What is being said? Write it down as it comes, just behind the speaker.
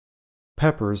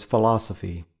Pepper's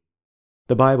philosophy.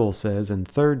 The Bible says in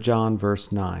 3 John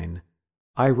verse 9,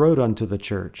 I wrote unto the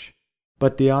church,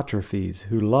 but Diotrephes,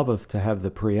 who loveth to have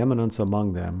the preeminence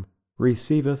among them,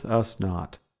 receiveth us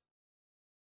not.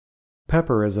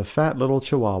 Pepper is a fat little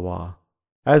chihuahua.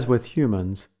 As with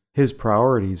humans, his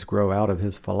priorities grow out of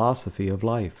his philosophy of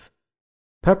life.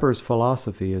 Pepper's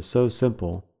philosophy is so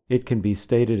simple, it can be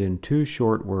stated in 2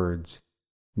 short words: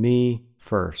 me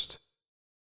first.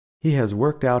 He has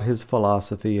worked out his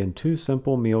philosophy in 2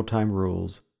 simple mealtime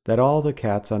rules that all the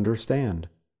cats understand.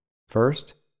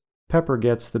 First, Pepper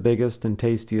gets the biggest and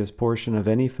tastiest portion of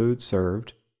any food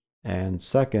served, and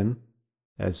second,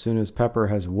 as soon as Pepper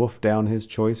has wolfed down his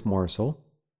choice morsel,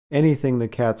 anything the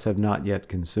cats have not yet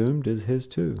consumed is his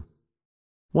too.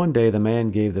 One day the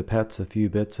man gave the pets a few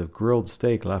bits of grilled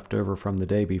steak left over from the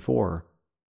day before.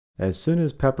 As soon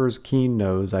as Pepper's keen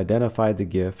nose identified the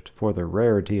gift for the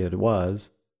rarity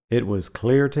it was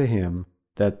clear to him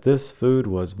that this food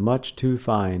was much too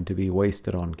fine to be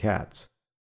wasted on cats.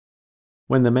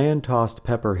 When the man tossed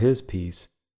Pepper his piece,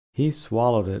 he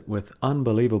swallowed it with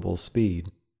unbelievable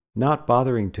speed, not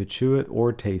bothering to chew it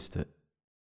or taste it.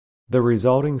 The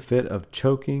resulting fit of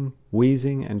choking,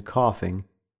 wheezing, and coughing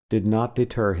did not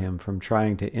deter him from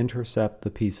trying to intercept the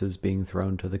pieces being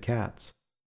thrown to the cats.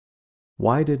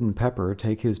 Why didn't Pepper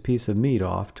take his piece of meat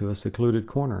off to a secluded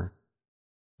corner?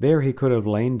 There he could have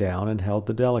lain down and held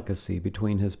the delicacy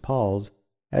between his paws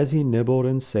as he nibbled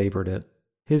and savored it,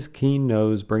 his keen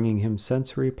nose bringing him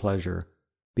sensory pleasure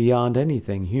beyond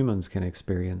anything humans can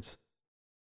experience.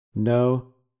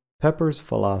 No, Pepper's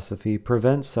philosophy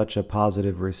prevents such a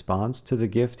positive response to the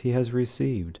gift he has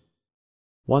received.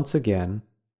 Once again,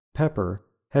 Pepper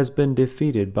has been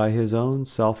defeated by his own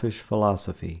selfish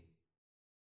philosophy.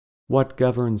 What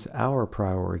governs our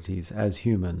priorities as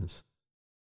humans?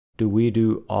 Do we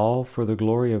do all for the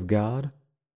glory of God?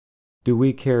 Do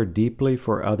we care deeply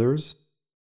for others?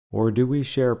 Or do we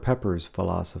share Pepper's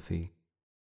philosophy?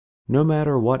 No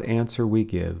matter what answer we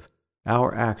give,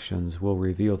 our actions will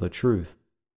reveal the truth.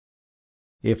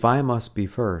 If I must be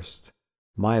first,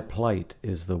 my plight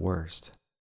is the worst.